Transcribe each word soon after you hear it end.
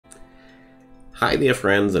Hi there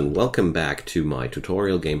friends, and welcome back to my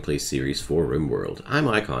tutorial gameplay series for Rimworld. I'm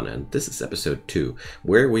Icon and this is episode 2,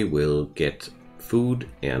 where we will get food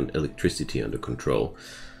and electricity under control.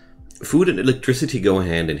 Food and electricity go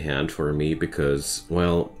hand in hand for me because,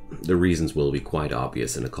 well, the reasons will be quite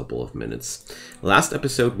obvious in a couple of minutes. Last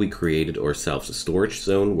episode we created ourselves a storage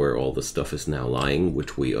zone where all the stuff is now lying,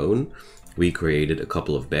 which we own. We created a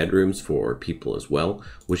couple of bedrooms for people as well,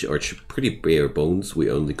 which are pretty bare bones. We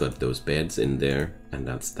only got those beds in there, and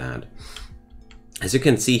that's that. As you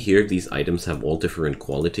can see here, these items have all different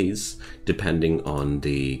qualities depending on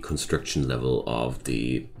the construction level of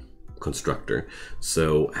the constructor.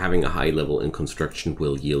 So having a high level in construction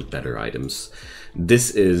will yield better items.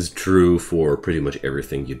 This is true for pretty much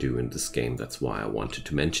everything you do in this game. That's why I wanted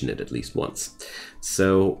to mention it at least once.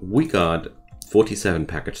 So we got 47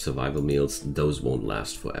 packaged survival meals. Those won't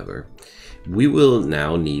last forever. We will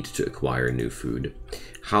now need to acquire new food.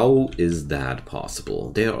 How is that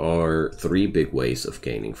possible? There are 3 big ways of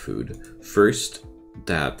gaining food. First,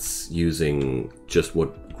 that's using just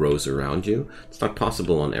what grows around you. It's not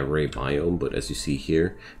possible on every biome, but as you see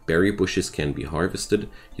here, berry bushes can be harvested.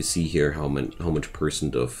 You see here how much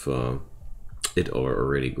percent of it are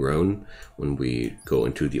already grown. When we go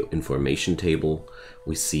into the information table,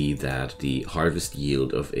 we see that the harvest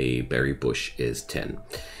yield of a berry bush is 10.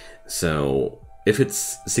 So if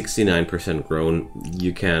it's 69% grown,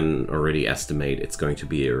 you can already estimate it's going to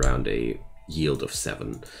be around a yield of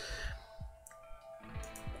 7.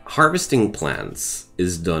 Harvesting plants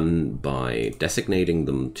is done by designating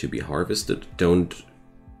them to be harvested. Don't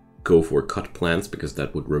go for cut plants because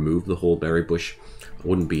that would remove the whole berry bush.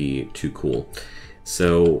 Wouldn't be too cool.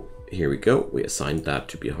 So here we go, we assigned that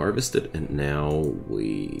to be harvested, and now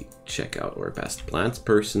we check out our best plants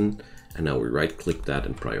person, and now we right click that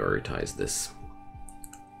and prioritize this.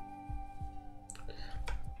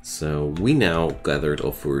 So we now gathered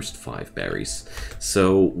our first 5 berries.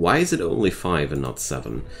 So why is it only 5 and not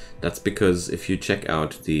 7? That's because if you check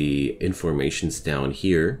out the informations down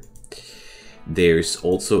here, there's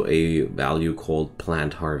also a value called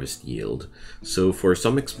plant harvest yield. So for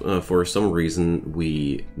some reason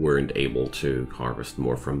we weren't able to harvest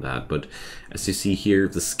more from that, but as you see here,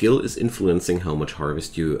 the skill is influencing how much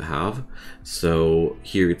harvest you have. So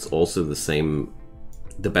here it's also the same.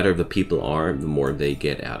 The better the people are, the more they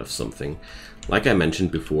get out of something. Like I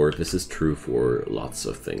mentioned before, this is true for lots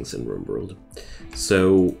of things in Rimworld.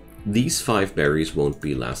 So these 5 berries won't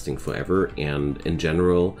be lasting forever, and in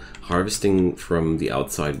general, harvesting from the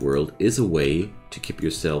outside world is a way to keep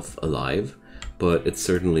yourself alive, but it's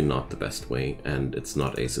certainly not the best way, and it's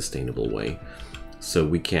not a sustainable way. So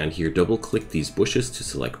we can here double click these bushes to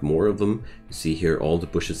select more of them. You see here all the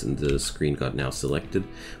bushes in the screen got now selected,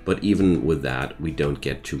 but even with that we don't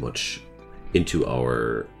get too much into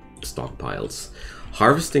our stockpiles.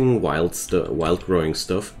 Harvesting wild growing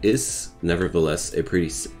stuff is nevertheless a pretty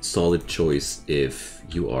solid choice if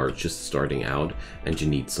you are just starting out and you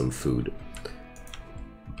need some food.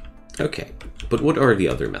 Okay, but what are the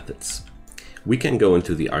other methods? We can go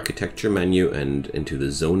into the architecture menu and into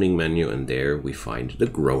the zoning menu, and there we find the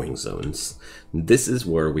growing zones. This is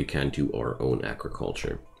where we can do our own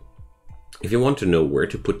agriculture. If you want to know where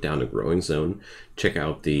to put down a growing zone, check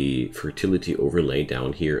out the fertility overlay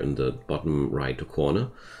down here in the bottom right corner.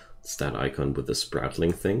 It's that icon with the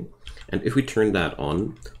sproutling thing. And if we turn that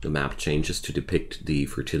on, the map changes to depict the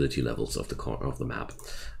fertility levels of the map.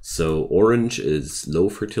 So orange is low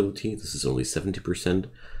fertility, this is only 70%.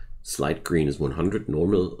 Slight green is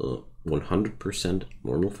 100%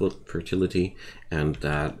 normal fertility, and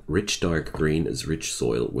that rich dark green is rich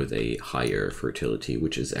soil with a higher fertility,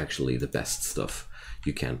 which is actually the best stuff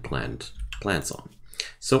you can plant plants on.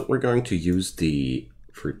 So we're going to use the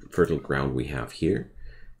fertile ground we have here,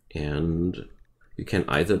 and you can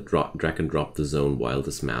either drag and drop the zone while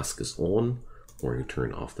this mask is on, or you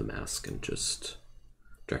turn off the mask and just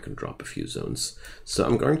drag and drop a few zones. So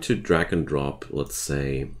I'm going to drag and drop, let's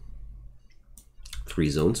say, 3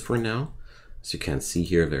 zones for now. As you can see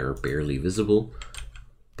here, they're barely visible,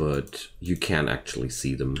 but you can actually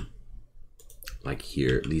see them. Like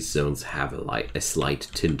here, these zones have a slight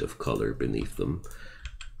tint of color beneath them.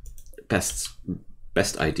 Best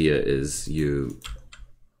idea is you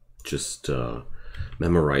just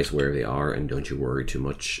memorize where they are and don't you worry too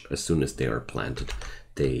much. As soon as they are planted,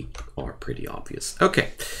 they are pretty obvious.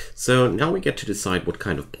 Okay, so now we get to decide what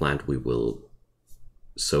kind of plant we will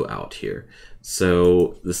sow out here.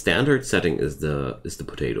 So the standard setting is the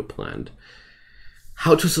potato plant.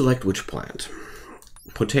 How to select which plant?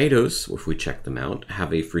 Potatoes, if we check them out,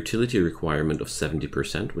 have a fertility requirement of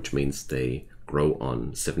 70%, which means they grow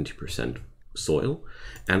on 70% soil,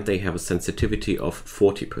 and they have a sensitivity of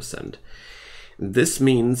 40%. This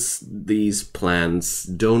means these plants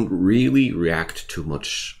don't really react too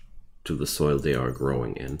much to the soil they are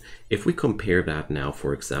growing in. If we compare that now,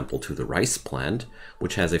 for example, to the rice plant,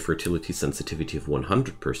 which has a fertility sensitivity of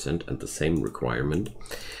 100% and the same requirement,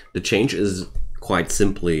 the change is quite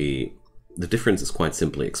simply, the difference is quite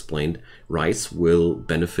simply explained. Rice will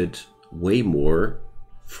benefit way more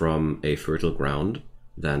from a fertile ground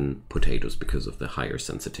than potatoes because of the higher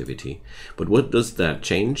sensitivity. But what does that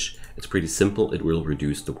change? It's pretty simple. It will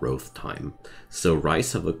reduce the growth time. So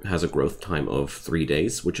rice has a growth time of 3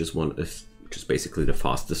 days, which is basically the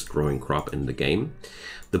fastest growing crop in the game.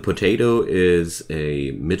 The potato is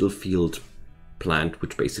a middle field plant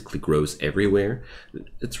which basically grows everywhere.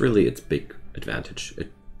 It's really its big advantage.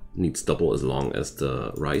 It needs double as long as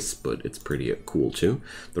the rice, but it's pretty cool too.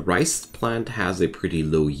 The rice plant has a pretty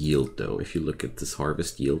low yield though. If you look at this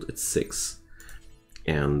harvest yield, it's 6.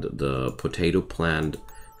 And the potato plant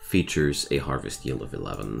features a harvest yield of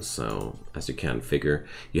 11. So as you can figure,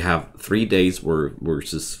 you have 3 days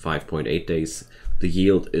versus 5.8 days. The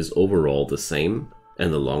yield is overall the same.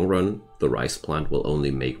 In the long run, the rice plant will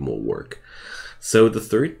only make more work. So the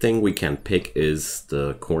third thing we can pick is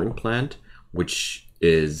the corn plant, which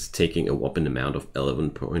is taking a whopping amount of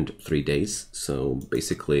 11.3 days. So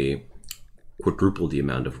basically quadruple the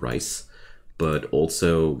amount of rice, but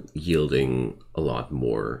also yielding a lot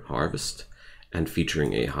more harvest and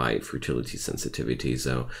featuring a high fertility sensitivity.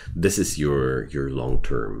 So this is your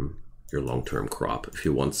long-term crop. If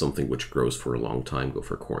you want something which grows for a long time, go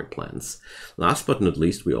for corn plants. Last but not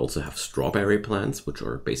least, we also have strawberry plants, which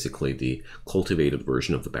are basically the cultivated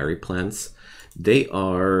version of the berry plants. They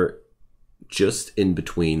are just in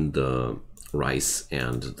between the rice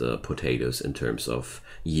and the potatoes in terms of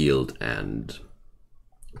yield and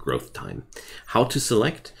growth time. How to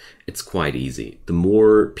select? It's quite easy. The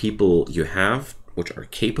more people you have which are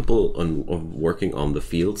capable of working on the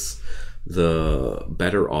fields, the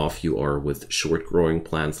better off you are with short growing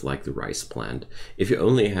plants like the rice plant. If you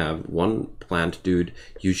only have one plant dude,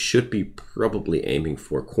 you should be probably aiming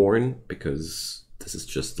for corn because this is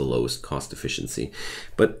just the lowest cost efficiency.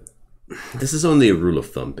 But this is only a rule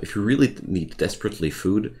of thumb. If you really need desperately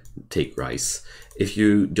food, take rice. If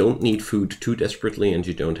you don't need food too desperately and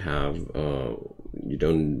you don't have,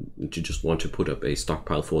 you just want to put up a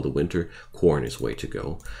stockpile for the winter, corn is way to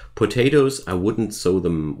go. Potatoes, I wouldn't sow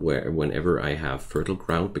them whenever I have fertile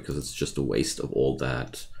ground because it's just a waste of all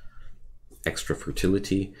that extra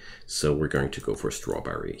fertility. So we're going to go for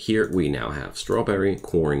strawberry. Here we now have strawberry,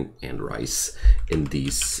 corn, and rice in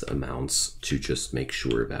these amounts to just make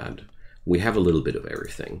sure that we have a little bit of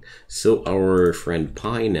everything. So our friend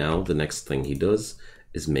Pi now, the next thing he does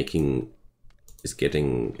is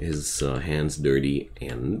getting his hands dirty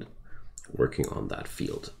and working on that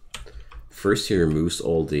field. First he removes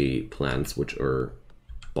all the plants which are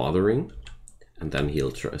bothering, and then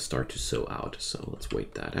he'll start to sow out. So let's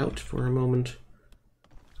wait that out for a moment.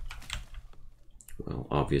 Well,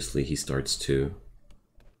 obviously he starts to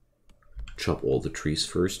chop all the trees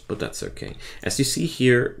first, but that's okay. As you see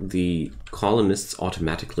here, the colonists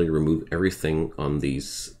automatically remove everything on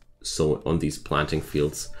these planting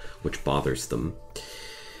fields which bothers them.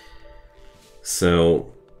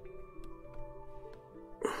 So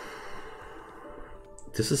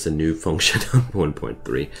this is a new function on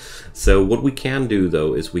 1.3. So what we can do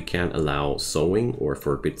though is we can allow sowing or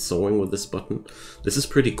forbid sowing with this button. This is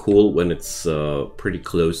pretty cool when it's pretty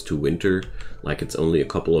close to winter, like it's only a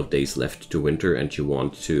couple of days left to winter and you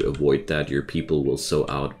want to avoid that. Your people will sow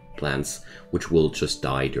out plants which will just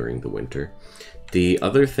die during the winter. The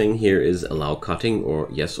other thing here is allow cutting, or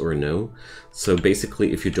yes or no. So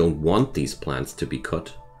basically if you don't want these plants to be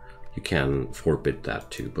cut, you can forbid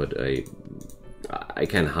that too, but I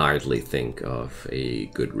can hardly think of a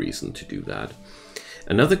good reason to do that.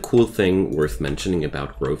 Another cool thing worth mentioning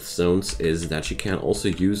about growth zones is that you can also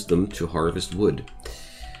use them to harvest wood.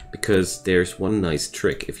 Because there's one nice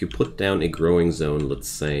trick. If you put down a growing zone, let's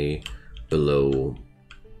say below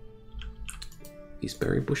these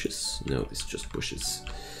berry bushes? No, it's just bushes.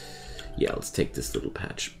 Yeah, let's take this little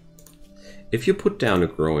patch. If you put down a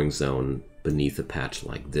growing zone beneath a patch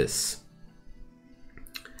like this,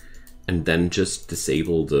 and then just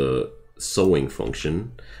disable the sowing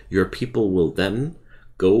function, your people will then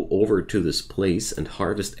go over to this place and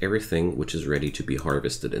harvest everything which is ready to be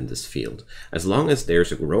harvested in this field. As long as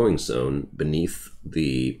there's a growing zone beneath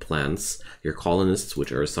the plants, your colonists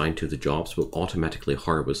which are assigned to the jobs will automatically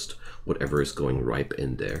harvest whatever is going ripe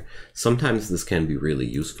in there. Sometimes this can be really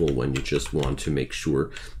useful when you just want to make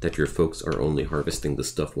sure that your folks are only harvesting the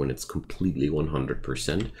stuff when it's completely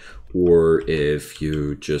 100%, or if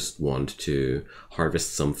you just want to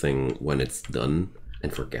harvest something when it's done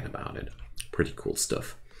and forget about it. Pretty cool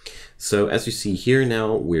stuff. So as you see here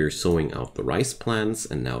now, we're sowing out the rice plants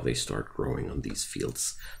and now they start growing on these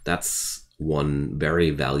fields. That's one very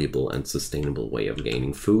valuable and sustainable way of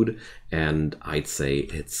gaining food, and I'd say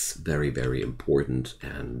it's very, very important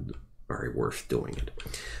and very worth doing it.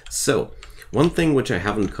 So one thing which I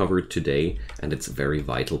haven't covered today, and it's a very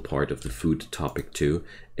vital part of the food topic too,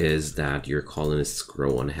 is that your colonists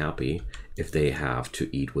grow unhappy if they have to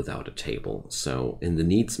eat without a table. So in the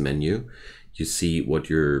needs menu, you see what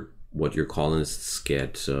your colonists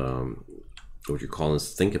get, what your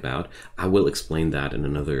colonists think about. I will explain that in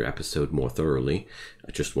another episode more thoroughly.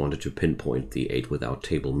 I just wanted to pinpoint the ate without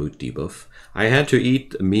table mood debuff. I had to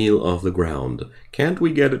eat a meal off the ground. Can't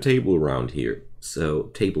we get a table around here?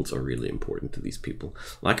 So tables are really important to these people.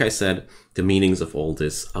 Like I said, the meanings of all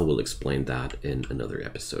this, I will explain that in another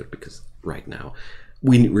episode, because right now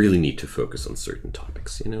we really need to focus on certain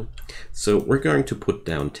topics, you know? So we're going to put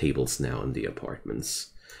down tables now in the apartments.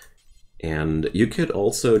 And you could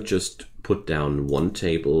also just put down one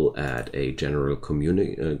table at a general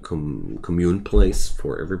commune place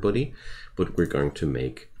for everybody, but we're going to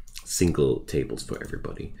make single tables for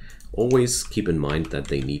everybody. Always keep in mind that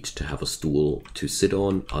they need to have a stool to sit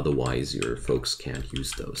on, otherwise your folks can't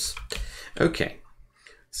use those. Okay,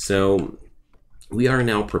 so we are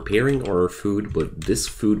now preparing our food, but this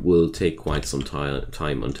food will take quite some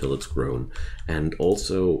time until it's grown. And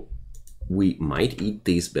also, we might eat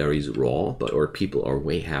these berries raw, but our people are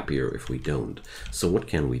way happier if we don't. So what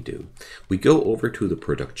can we do? We go over to the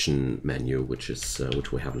production menu, which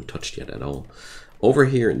we haven't touched yet at all. Over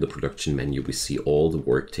here in the production menu, we see all the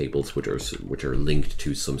work tables which are linked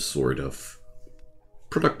to some sort of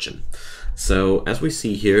production. So as we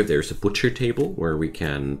see here, there's a butcher table where we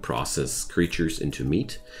can process creatures into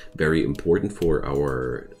meat. Very important for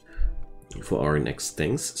our next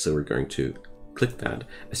things. So we're going to click that.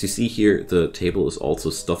 As you see here, the table is also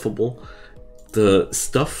stuffable. The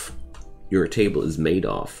stuff your table is made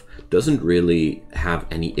of doesn't really have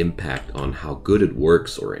any impact on how good it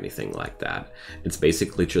works or anything like that. It's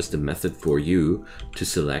basically just a method for you to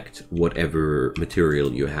select whatever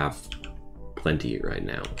material you have plenty right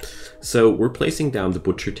now. So we're placing down the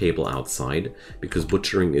butcher table outside because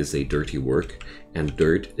butchering is a dirty work, and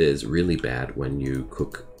dirt is really bad when you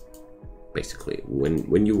cook. Basically,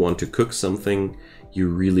 when you want to cook something, you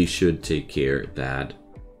really should take care that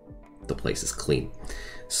the place is clean.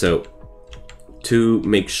 So to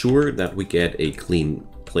make sure that we get a clean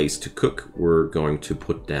place to cook, we're going to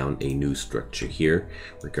put down a new structure here.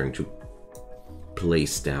 We're going to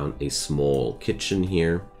place down a small kitchen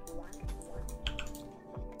here.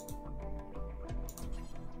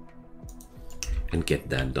 And get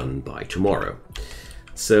that done by tomorrow.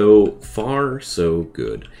 So far, so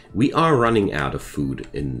good. We are running out of food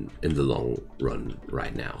in the long run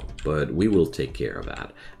right now, but we will take care of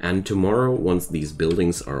that. And tomorrow, once these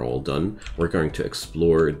buildings are all done, we're going to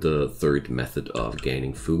explore the third method of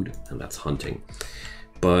gaining food, and that's hunting.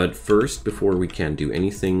 But first, before we can do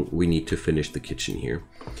anything, we need to finish the kitchen here.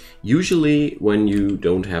 Usually, when you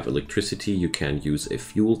don't have electricity, you can use a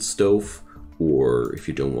fuel stove, or if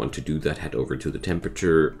you don't want to do that, head over to the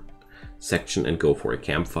temperature section and go for a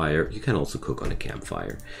campfire. You can also cook on a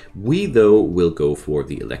campfire. We, though, will go for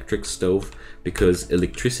the electric stove because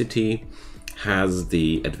electricity has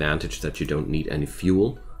the advantage that you don't need any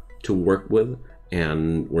fuel to work with,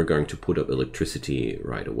 and we're going to put up electricity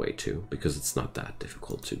right away too because it's not that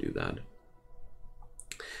difficult to do that.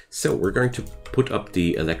 So we're going to put up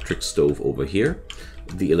the electric stove over here.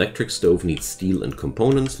 The electric stove needs steel and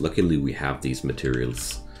components. Luckily, we have these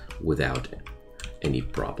materials without any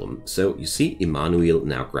problem. So you see, Emmanuel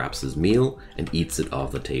now grabs his meal and eats it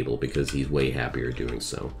off the table because he's way happier doing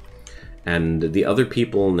so. And the other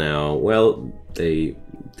people now, well, they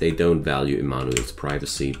don't value Emmanuel's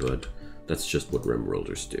privacy, but that's just what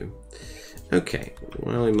Rimworlders do. Okay,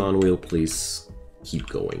 well, Emmanuel, please keep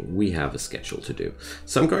going. We have a schedule to do.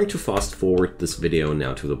 So I'm going to fast forward this video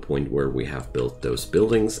now to the point where we have built those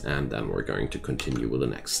buildings, and then we're going to continue with the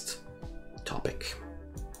next topic.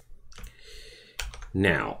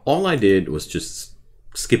 Now, all I did was just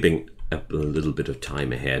skipping a little bit of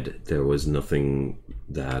time ahead. There was nothing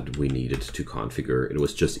that we needed to configure. It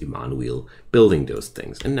was just Emmanuel building those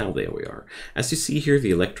things, and now there we are. As you see here,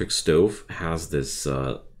 the electric stove has this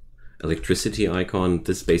electricity icon.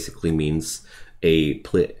 This basically means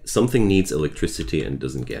something needs electricity and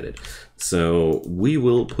doesn't get it. So we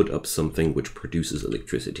will put up something which produces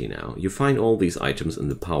electricity now. You find all these items in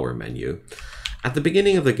the power menu. At the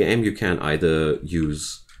beginning of the game, you can either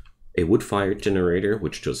use a wood-fired generator,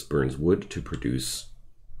 which just burns wood to produce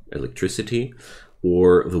electricity,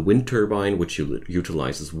 or the wind turbine, which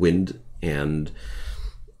utilizes wind and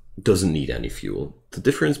doesn't need any fuel. The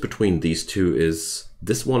difference between these two is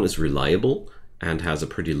this one is reliable and has a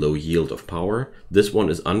pretty low yield of power. This one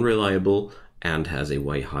is unreliable and has a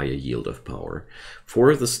way higher yield of power.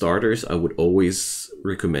 For the starters, I would always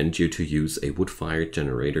recommend you to use a wood-fired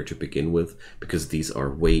generator to begin with, because these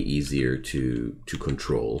are way easier to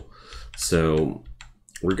control. So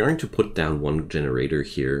we're going to put down one generator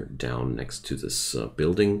here down next to this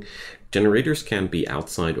building. Generators can be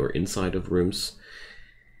outside or inside of rooms.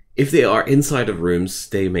 If they are inside of rooms,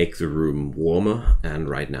 they make the room warmer, and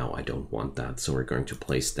right now I don't want that, so we're going to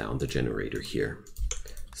place down the generator here.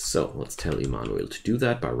 So let's tell Emmanuel to do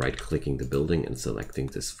that by right-clicking the building and selecting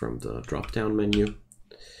this from the drop-down menu.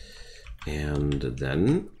 And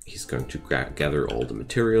then he's going to gather all the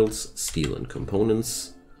materials, steel and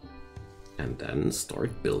components, and then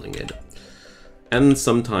start building it. And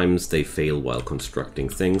sometimes they fail while constructing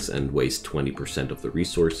things and waste 20% of the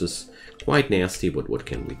resources. Quite nasty, but what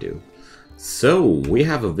can we do? So we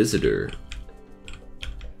have a visitor.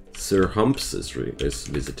 Sir Humps is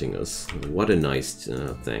visiting us. What a nice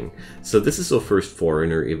thing. So this is our first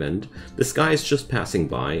foreigner event. This guy is just passing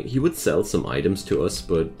by. He would sell some items to us,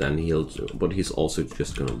 but then he's also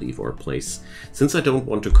just gonna leave our place. Since I don't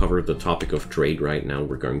want to cover the topic of trade right now,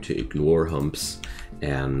 we're going to ignore Humps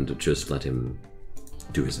and just let him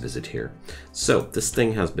do his visit here. So this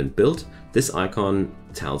thing has been built. This icon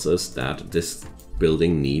tells us that this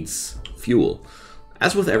building needs fuel.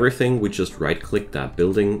 As with everything, we just right-click that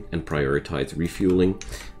building and prioritize refueling.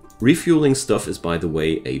 Refueling stuff is, by the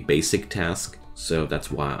way, a basic task, so that's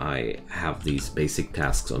why I have these basic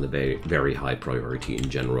tasks on a very, very high priority in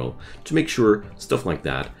general, to make sure stuff like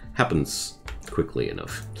that happens quickly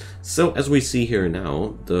enough. So as we see here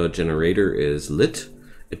now, the generator is lit.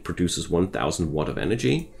 It produces 1000 watt of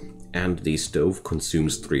energy, and the stove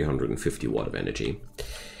consumes 350 watt of energy.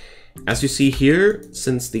 As you see here,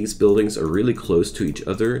 since these buildings are really close to each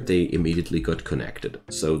other, they immediately got connected.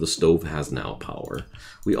 So the stove has now power.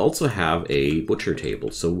 We also have a butcher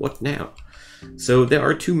table. So what now? So there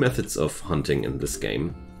are two methods of hunting in this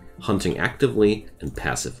game. Hunting actively and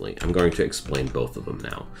passively. I'm going to explain both of them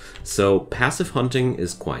now. So passive hunting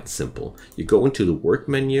is quite simple. You go into the work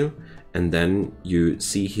menu, and then you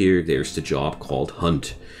see here there's the job called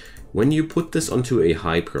Hunt. When you put this onto a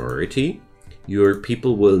high priority, your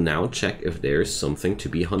people will now check if there's something to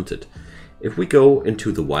be hunted. If we go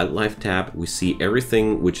into the wildlife tab, we see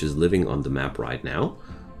everything which is living on the map right now.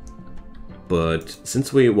 But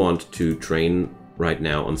since we want to train right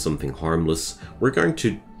now on something harmless, we're going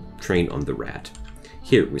to train on the rat.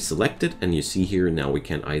 Here we select it, and you see here now we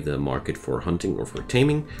can either mark it for hunting or for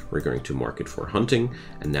taming. We're going to mark it for hunting,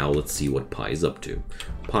 and now let's see what Pi is up to.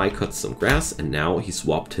 Pi cuts some grass, and now he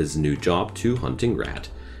swapped his new job to hunting rat.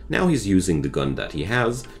 Now he's using the gun that he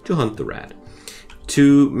has to hunt the rat.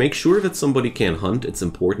 To make sure that somebody can hunt, it's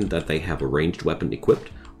important that they have a ranged weapon equipped,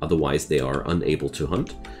 otherwise they are unable to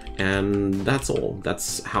hunt. And that's all.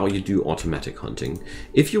 That's how you do automatic hunting.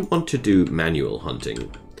 If you want to do manual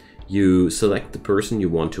hunting, you select the person you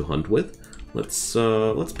want to hunt with.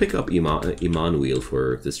 Let's pick up Emmanuel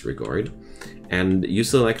for this regard, and you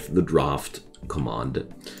select the draft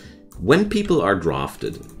command. When people are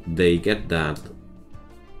drafted, they get that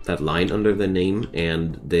line under their name,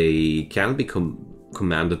 and they can become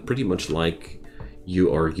commanded pretty much like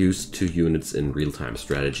you are used to units in real-time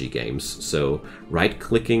strategy games. So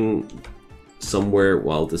right-clicking somewhere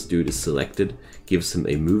while this dude is selected gives him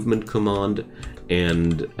a movement command,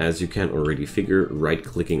 and as you can already figure,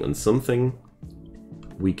 right-clicking on something,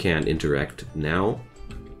 we can interact now.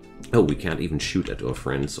 Oh, we can't even shoot at our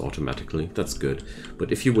friends automatically. That's good.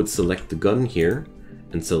 But if you would select the gun here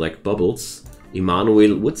and select bubbles,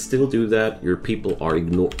 Emmanuel would still do that. Your people are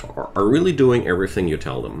really doing everything you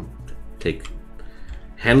tell them.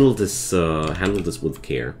 Handle this with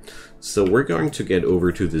care. So we're going to get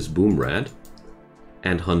over to this boom rat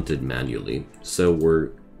and hunt it manually. So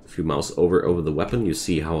if you mouse over the weapon, you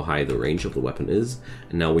see how high the range of the weapon is.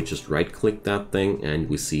 And now we just right click that thing and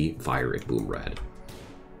we see fire at boom rat.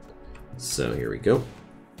 So here we go.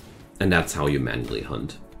 And that's how you manually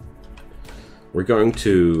hunt. We're going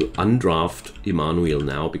to undraft Emmanuel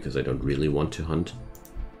now because I don't really want to hunt,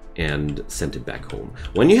 and send him back home.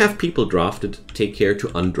 When you have people drafted, take care to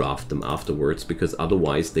undraft them afterwards, because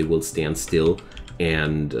otherwise they will stand still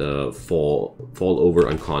and fall over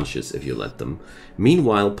unconscious if you let them.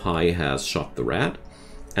 Meanwhile, Pi has shot the rat,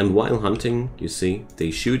 and while hunting, you see,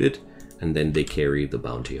 they shoot it and then they carry the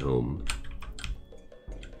bounty home.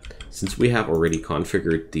 Since we have already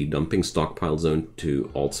configured the dumping stockpile zone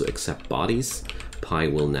to also accept bodies, Pi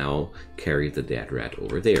will now carry the dead rat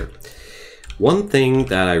over there. One thing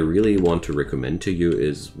that I really want to recommend to you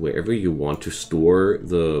is wherever you want to store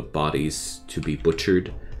the bodies to be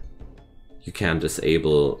butchered, you can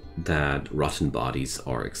disable that rotten bodies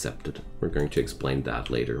are accepted. We're going to explain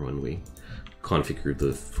that later when we configure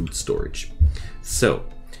the food storage. So,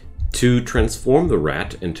 to transform the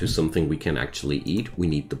rat into something we can actually eat, we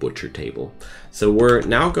need the butcher table. So we're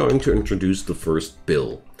now going to introduce the first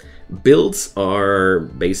bill. Builds are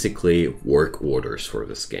basically work orders for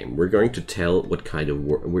this game. We're going to tell what kind of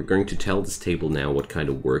work, we're going to tell this table now what kind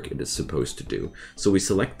of work it is supposed to do. So we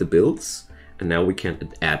select the builds, and now we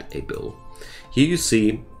can add a bill. Here you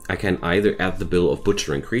see I can either add the bill of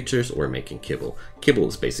butchering creatures or making kibble. Kibble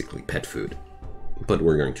is basically pet food, but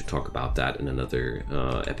we're going to talk about that in another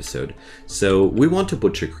episode. So we want to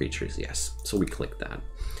butcher creatures, yes. So we click that.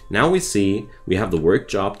 Now we see we have the work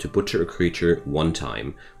job to butcher a creature one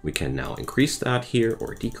time. We can now increase that here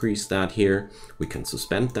or decrease that here. We can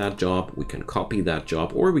suspend that job, we can copy that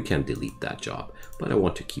job, or we can delete that job. But I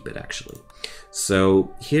want to keep it actually.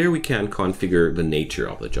 So here we can configure the nature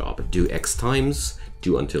of the job. Do X times,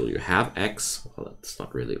 do until you have X. Well, that's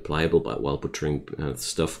not really applicable but while butchering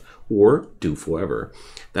stuff, or do forever.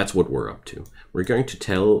 That's what we're up to. We're going to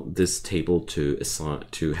tell this table to assign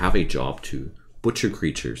to have a job to butcher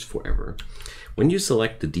creatures forever. When you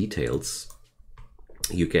select the details,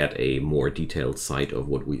 you get a more detailed site of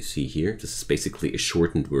what we see here. This is basically a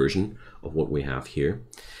shortened version of what we have here.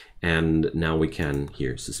 And now we can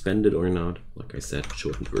here suspend it or not. Like I said,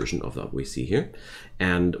 shortened version of what we see here.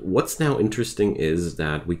 And what's now interesting is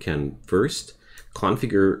that we can first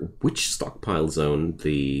configure which stockpile zone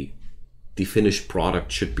the finished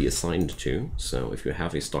product should be assigned to. So if you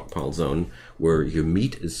have a stockpile zone where your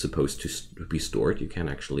meat is supposed to be stored, you can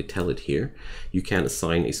actually tell it here. You can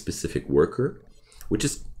assign a specific worker, which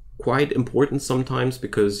is quite important sometimes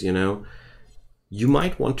because, you know, you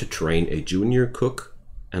might want to train a junior cook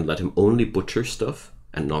and let him only butcher stuff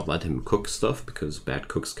and not let him cook stuff, because bad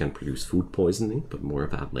cooks can produce food poisoning, but more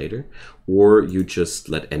of that later. Or you just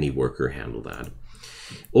let any worker handle that.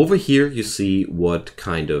 Over here you see what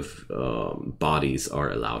kind of bodies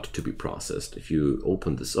are allowed to be processed. If you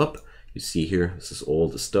open this up, you see here, this is all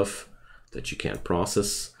the stuff that you can't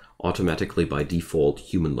process. Automatically by default,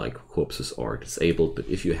 human-like corpses are disabled, but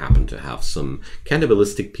if you happen to have some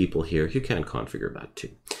cannibalistic people here, you can configure that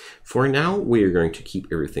too. For now, we are going to keep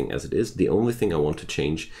everything as it is. The only thing I want to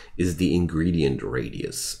change is the ingredient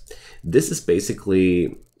radius. This is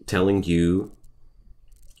basically telling you,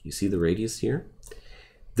 you see the radius here?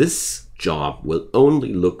 This job will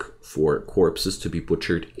only look for corpses to be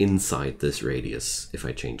butchered inside this radius if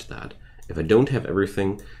I change that. If I don't have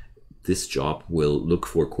everything, this job will look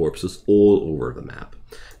for corpses all over the map.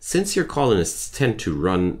 Since your colonists tend to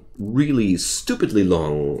run really stupidly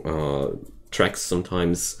long treks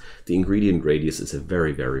sometimes, the ingredient radius is a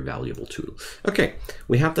very, very valuable tool. Okay,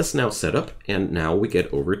 we have this now set up, and now we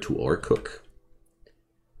get over to our cook.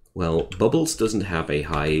 Well, Bubbles doesn't have a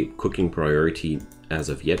high cooking priority as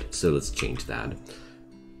of yet, so let's change that.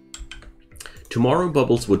 Tomorrow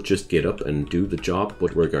Bubbles would just get up and do the job,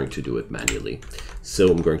 but we're going to do it manually. So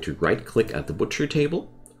I'm going to right click at the butcher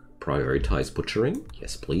table, prioritize butchering,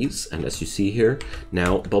 yes please, and as you see here,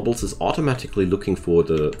 now Bubbles is automatically looking for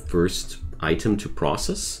the first item to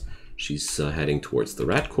process. She's heading towards the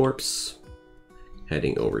rat corpse,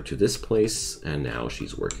 heading over to this place, and now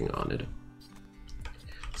she's working on it.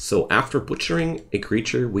 So after butchering a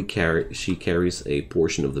creature, she carries a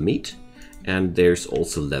portion of the meat, and there's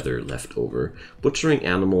also leather left over. Butchering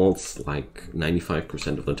animals, like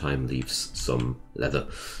 95% of the time, leaves some leather.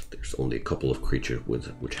 There's only a couple of creatures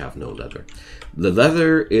which have no leather. The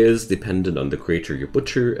leather is dependent on the creature you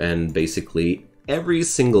butcher, and basically every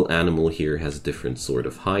single animal here has a different sort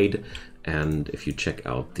of hide. And if you check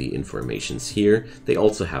out the informations here, they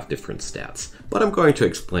also have different stats. But I'm going to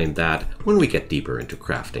explain that when we get deeper into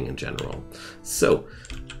crafting in general. So,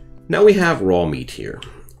 now we have raw meat here.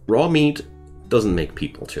 Raw meat doesn't make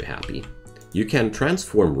people too happy. You can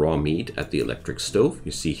transform raw meat at the electric stove.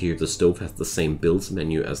 You see here the stove has the same builds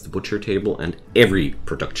menu as the butcher table, and every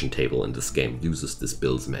production table in this game uses this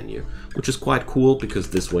builds menu, which is quite cool because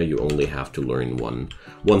this way you only have to learn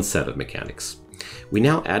one set of mechanics. We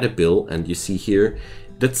now add a bill, and you see here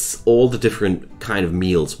that's all the different kind of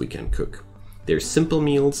meals we can cook. There's simple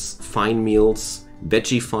meals, fine meals,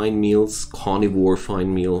 veggie fine meals, carnivore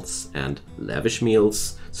fine meals, and lavish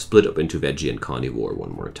meals, split up into veggie and carnivore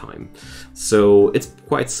one more time. So it's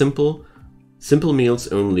quite simple. Simple meals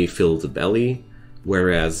only fill the belly,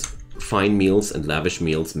 whereas fine meals and lavish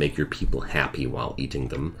meals make your people happy while eating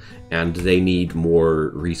them, and they need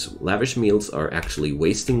more lavish meals are actually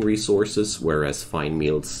wasting resources, whereas fine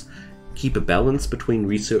meals keep a balance between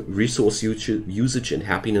resource usage and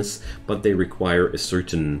happiness, but they require a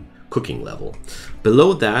certain cooking level.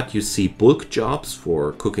 Below that you see bulk jobs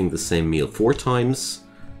for cooking the same meal 4 times,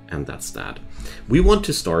 and that's that. We want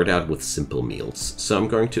to start out with simple meals, so I'm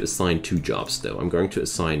going to assign 2 jobs though. I'm going to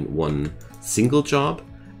assign 1 single job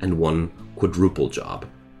and 1 quadruple job.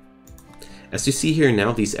 As you see here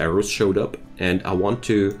now, these arrows showed up, and I want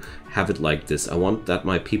to have it like this. I want that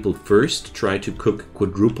my people first try to cook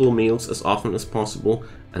quadruple meals as often as possible,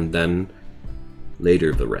 and then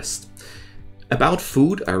later the rest. About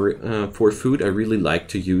food, for food I really like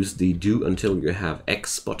to use the do until you have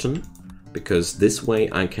X button, because this way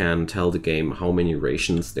I can tell the game how many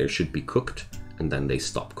rations there should be cooked, and then they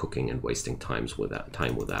stop cooking and wasting time with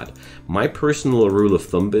that. My personal rule of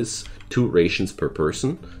thumb is 2 rations per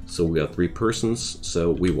person, so we are 3 persons, so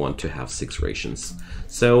we want to have 6 rations.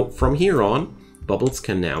 So from here on, Bubbles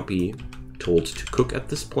can now be told to cook at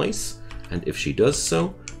this place, and if she does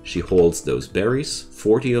so, she holds those berries,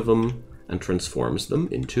 40 of them, and transforms them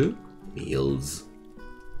into meals.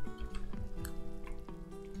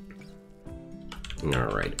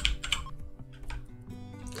 Alright.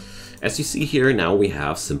 As you see here, now we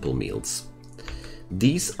have simple meals.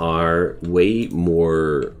 These are way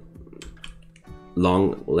more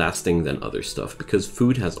long-lasting than other stuff, because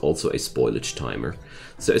food has also a spoilage timer.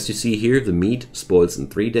 So as you see here, the meat spoils in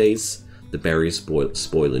 3 days, the berries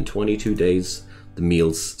spoil in 22 days, the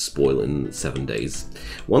meals spoil in 7 days.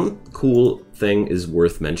 One cool thing is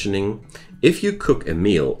worth mentioning. If you cook a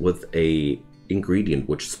meal with a ingredient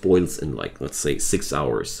which spoils in, like, let's say 6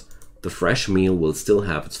 hours, the fresh meal will still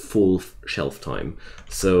have its full shelf time.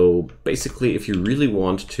 So basically, if you really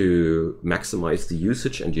want to maximize the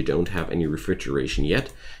usage and you don't have any refrigeration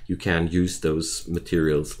yet, you can use those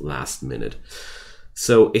materials last minute.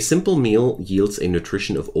 So a simple meal yields a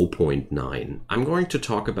nutrition of 0.9. I'm going to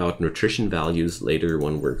talk about nutrition values later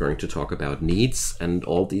when we're going to talk about needs and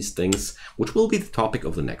all these things, which will be the topic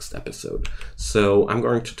of the next episode. So I'm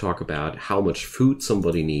going to talk about how much food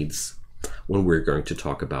somebody needs when we're going to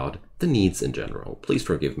talk about the needs in general. Please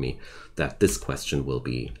forgive me that this question will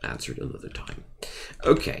be answered another time.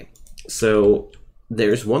 Okay, so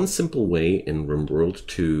there's one simple way in Rimworld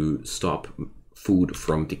to stop food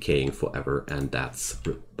from decaying forever, and that's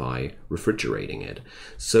by refrigerating it.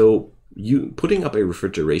 So putting up a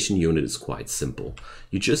refrigeration unit is quite simple.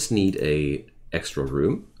 You just need a extra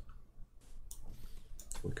room.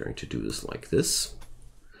 We're going to do this like this.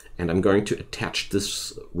 And I'm going to attach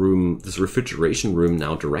this room, this refrigeration room,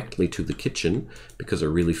 now directly to the kitchen, because I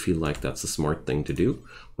really feel like that's a smart thing to do.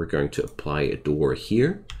 We're going to apply a door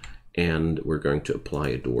here, and we're going to apply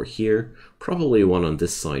a door here, probably one on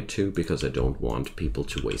this side too, because I don't want people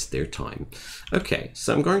to waste their time. Okay,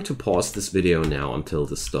 so I'm going to pause this video now until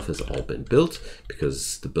this stuff has all been built,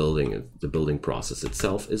 because the building process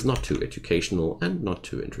itself is not too educational and not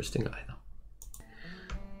too interesting either.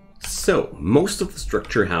 So, most of the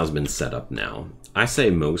structure has been set up now. I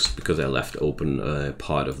say most because I left open a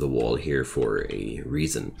part of the wall here for a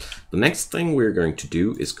reason. The next thing we're going to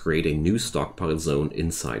do is create a new stockpile zone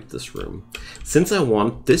inside this room. Since I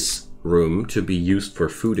want this room to be used for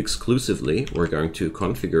food exclusively, we're going to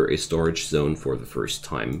configure a storage zone for the first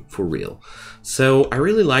time for real. So I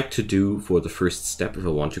really like to do, for the first step, if I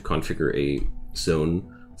want to configure a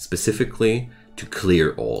zone specifically, to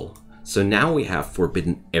clear all. So now we have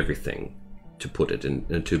forbidden everything to put it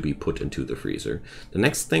in, to be put into the freezer. The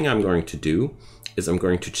next thing I'm going to do is I'm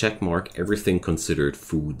going to check mark everything considered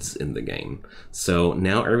foods in the game. So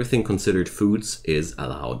now everything considered foods is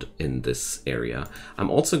allowed in this area. I'm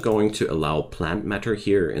also going to allow plant matter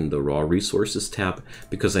here in the raw resources tab,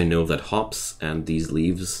 because I know that hops and these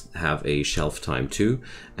leaves have a shelf time too.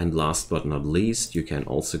 And last but not least, you can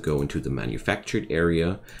also go into the manufactured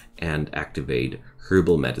area and activate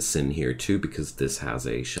herbal medicine here too, because this has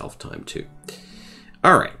a shelf time too.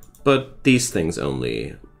 All right, but these things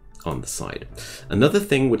only on the side. Another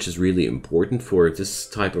thing which is really important for this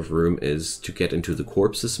type of room is to get into the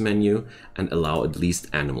corpses menu and allow at least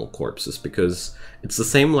animal corpses, because it's the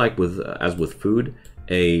same like as with food.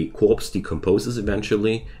 A corpse decomposes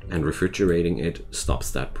eventually, and refrigerating it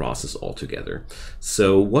stops that process altogether.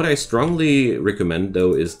 So what I strongly recommend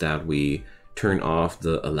though is that we turn off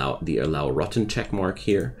the allow rotten check mark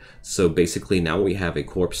here. So basically now we have a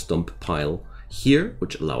corpse dump pile here,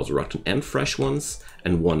 which allows rotten and fresh ones,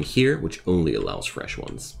 and one here, which only allows fresh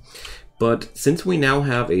ones. But since we now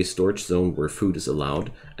have a storage zone where food is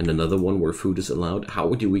allowed and another one where food is allowed, how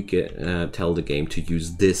would we tell the game to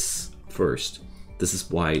use this first? This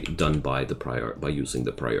is why done by using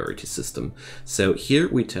the priority system. So here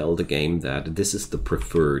we tell the game that this is the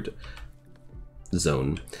preferred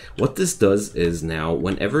zone. What this does is now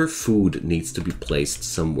whenever food needs to be placed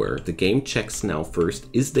somewhere, the game checks now first,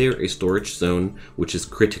 is there a storage zone which is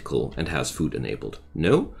critical and has food enabled?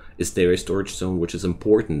 No. Is there a storage zone which is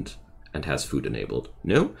important and has food enabled?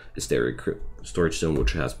 No. Is there a storage zone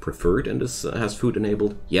which has preferred and has food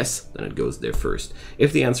enabled? Yes, then it goes there first.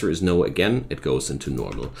 If the answer is no again, it goes into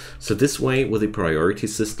normal. So this way, with a priority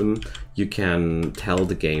system, you can tell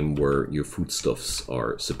the game where your foodstuffs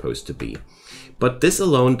are supposed to be. But this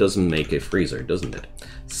alone doesn't make a freezer, doesn't it?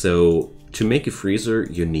 So to make a freezer,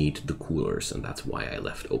 you need the coolers, and that's why I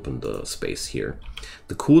left open the space here.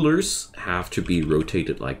 The coolers have to be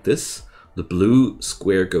rotated like this. The blue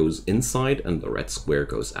square goes inside and the red square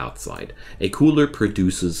goes outside. A cooler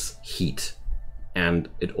produces heat, and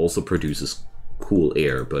it also produces cool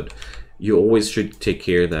air, but you always should take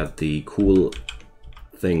care that the cool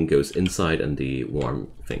thing goes inside and the warm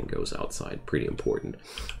thing goes outside. Pretty important.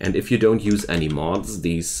 And if you don't use any mods,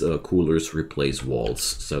 these coolers replace walls,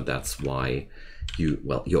 so that's why you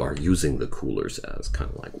are using the coolers as kind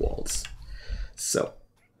of like walls. So,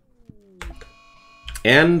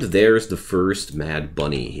 and there's the first mad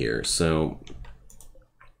bunny here. So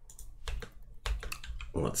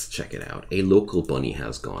let's check it out. A local bunny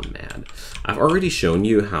has gone mad. I've already shown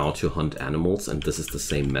you how to hunt animals, and this is the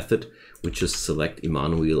same method. We just select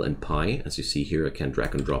Emmanuel and Pi. As you see here, I can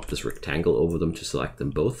drag and drop this rectangle over them to select them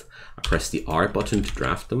both. I press the R button to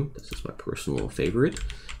draft them. This is my personal favorite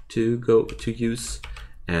to use.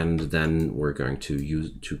 And then we're going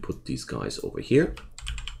to put these guys over here.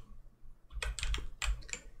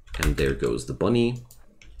 And there goes the bunny.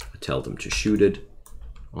 I tell them to shoot it.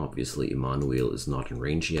 Obviously, Emmanuel is not in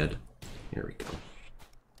range yet. Here we go.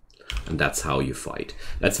 And that's how you fight.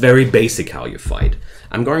 That's very basic how you fight.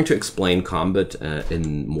 I'm going to explain combat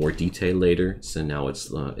in more detail later. So now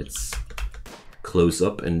it's close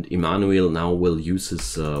up, and Emmanuel now will use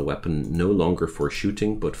his weapon no longer for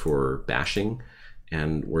shooting, but for bashing.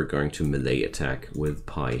 And we're going to melee attack with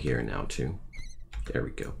Pi here now too. There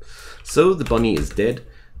we go. So the bunny is dead.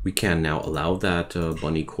 We can now allow that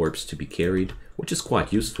bunny corpse to be carried, which is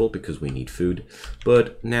quite useful because we need food.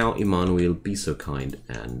 But now, Emmanuel, be so kind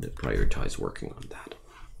and prioritize working on that.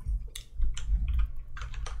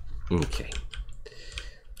 Okay.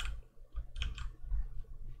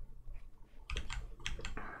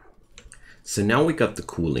 So now we got the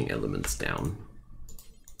cooling elements down.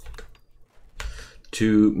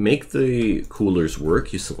 To make the coolers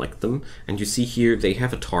work, you select them, and you see here they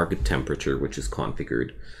have a target temperature which is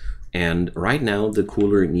configured. And right now the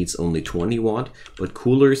cooler needs only 20 watt, but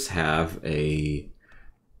coolers have a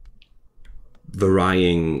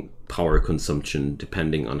varying power consumption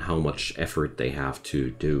depending on how much effort they have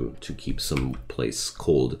to do to keep some place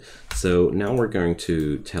cold. So now we're going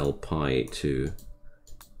to tell Pi to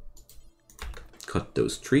cut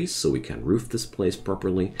those trees so we can roof this place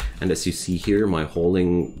properly. And as you see here, my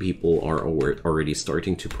hauling people are already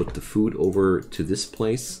starting to put the food over to this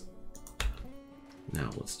place. Now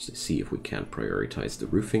let's just see if we can prioritize the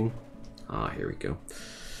roofing. Here we go.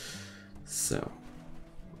 So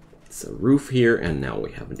it's a roof here, and now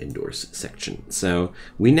we have an indoors section. So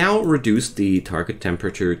we now reduce the target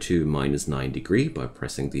temperature to -9 degrees by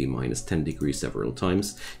pressing the -10 degrees several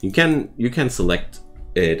times. You can select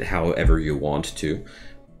it however you want to,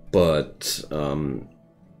 but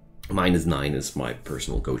 -9 is my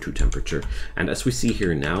personal go-to temperature. And as we see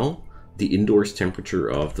here now, the indoors temperature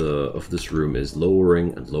of this room is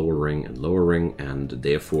lowering and lowering and lowering, and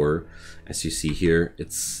therefore, as you see here,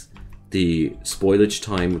 the spoilage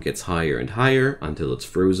time gets higher and higher until it's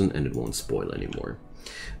frozen and it won't spoil anymore.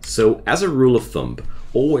 So as a rule of thumb,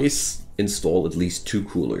 always install at least 2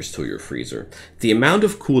 coolers to your freezer. The amount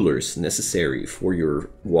of coolers necessary for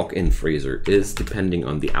your walk-in freezer is depending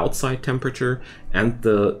on the outside temperature and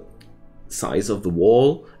the size of the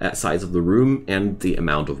wall, size of the room, and the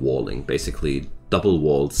amount of walling. Basically, double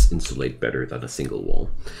walls insulate better than a single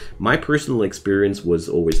wall. My personal experience was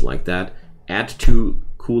always like that. Add 2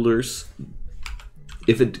 coolers.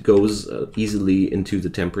 If it goes easily into the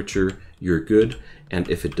temperature, you're good. And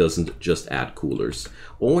if it doesn't, just add coolers.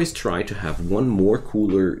 Always try to have 1 more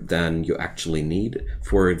cooler than you actually need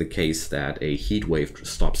for the case that a heat wave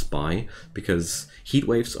stops by, because heat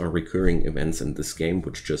waves are recurring events in this game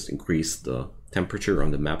which just increase the temperature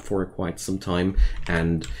on the map for quite some time.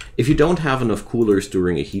 And if you don't have enough coolers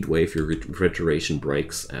during a heat wave, your refrigeration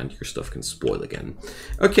breaks and your stuff can spoil again.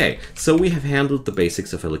 Okay, so we have handled the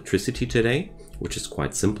basics of electricity today, which is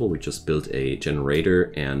quite simple. We just built a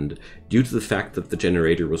generator, and due to the fact that the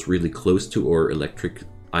generator was really close to our electric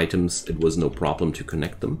items, it was no problem to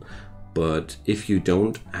connect them. But if you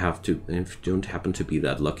don't happen to be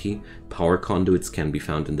that lucky, power conduits can be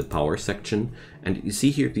found in the power section. And you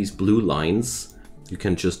see here these blue lines, you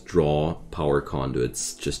can just draw power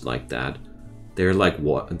conduits just like that. They're like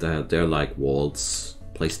walls,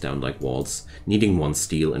 placed down like walls, needing 1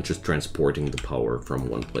 steel and just transporting the power from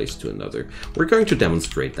one place to another. We're going to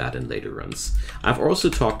demonstrate that in later runs. I've also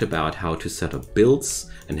talked about how to set up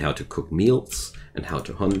builds and how to cook meals and how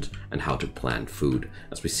to hunt and how to plant food.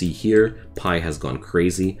 As we see here, Pi has gone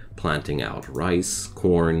crazy, planting out rice,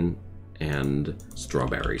 corn, and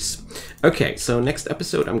strawberries. Okay, so next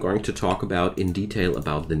episode I'm going to talk about in detail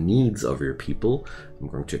about the needs of your people. I'm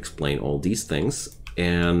going to explain all these things,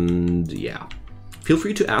 and yeah. Feel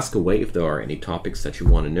free to ask away if there are any topics that you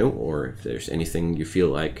want to know, or if there's anything you feel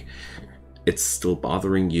like it's still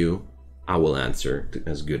bothering you. I will answer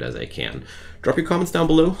as good as I can. Drop your comments down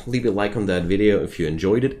below, leave a like on that video if you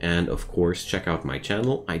enjoyed it, and of course check out my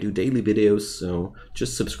channel. I do daily videos, so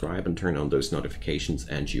just subscribe and turn on those notifications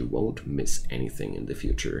and you won't miss anything in the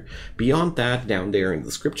future. Beyond that, down there in the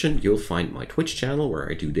description you'll find my Twitch channel where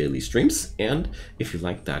I do daily streams, and if you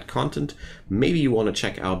like that content, maybe you want to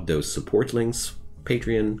check out those support links.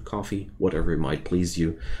 Patreon, Coffee, whatever might please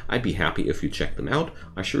you. I'd be happy if you check them out.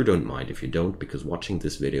 I sure don't mind if you don't, because watching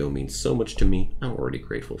this video means so much to me. I'm already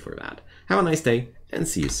grateful for that. Have a nice day, and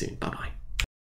see you soon. Bye-bye.